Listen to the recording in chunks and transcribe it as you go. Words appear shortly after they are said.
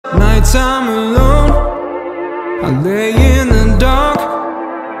Nights I'm alone, I lay in the dark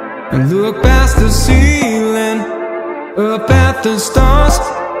and look past the ceiling, up at the stars.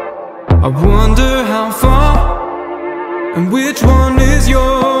 I wonder how far and which one is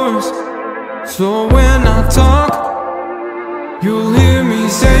yours. So when I talk, you'll hear me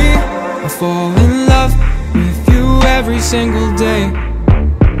say I fall in love with you every single day,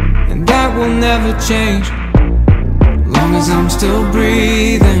 and that will never change, long as I'm still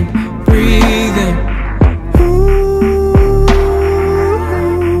breathing, breathing. Ooh,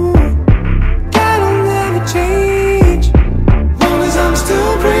 that'll never change, long as I'm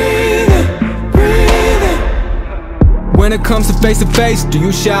still breathing, breathing. When it comes to face, do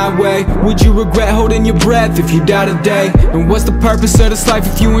you shy away? Would you regret holding your breath if you die today? And what's the purpose of this life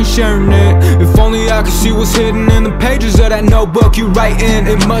if you ain't sharing it? If only I could see what's hidden in the pages of that notebook you write in.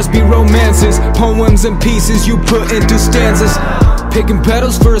 It must be romances, poems and pieces you put into stanzas. Picking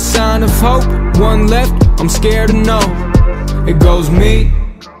petals for a sign of hope. One left, I'm scared to know. It goes me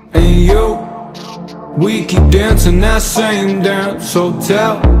and you, we keep dancing that same dance. So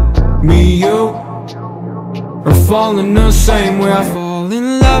tell me you or fall in the same way. I fall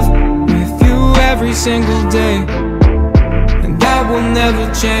in love with you every single day, and that will never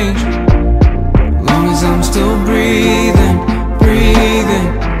change, long as I'm still breathing, breathing.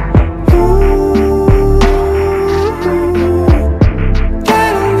 Ooh,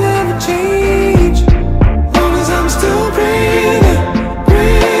 that'll never change, long as I'm still breathing,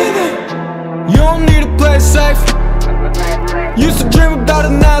 breathing. You don't need to play it safe. Used to dream about it,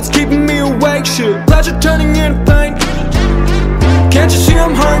 now it's keeping me awake. Shit, pleasure turning into pain. Can't you see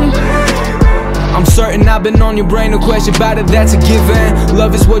I'm hurting? I'm certain I've been on your brain, no question about it, that's a given.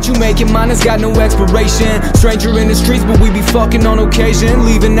 Love is what you make it, mine has got no expiration. Stranger in the streets, but we be fucking on occasion,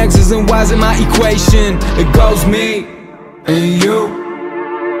 leaving X's and Y's in my equation. It goes me and you,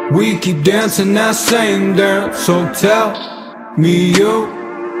 we keep dancing that same dance. So tell me you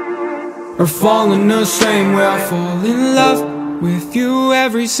or fall in the same way. I fall in love with you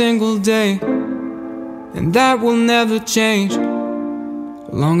every single day, and that will never change,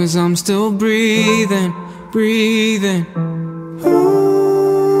 long as I'm still breathing, breathing. Ooh,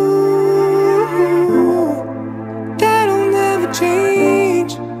 that'll never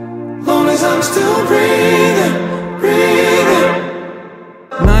change, long as I'm still breathing, breathing.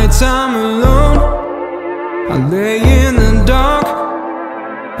 Nights I'm alone, I lay in the dark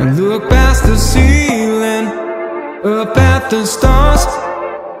and look past the ceiling, up at the stars.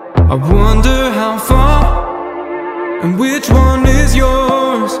 I wonder how far and which one is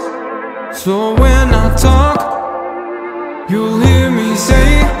yours. So when I talk, you'll hear me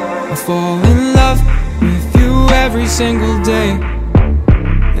say I fall in love with you every single day,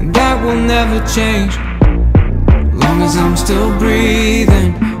 and that will never change, long as I'm still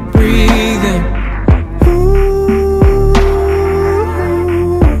breathing, breathing.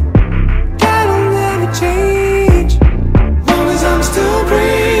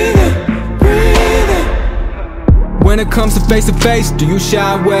 When it comes to face, do you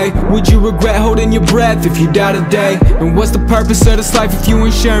shy away? Would you regret holding your breath if you die today? And what's the purpose of this life if you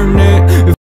ain't sharing it?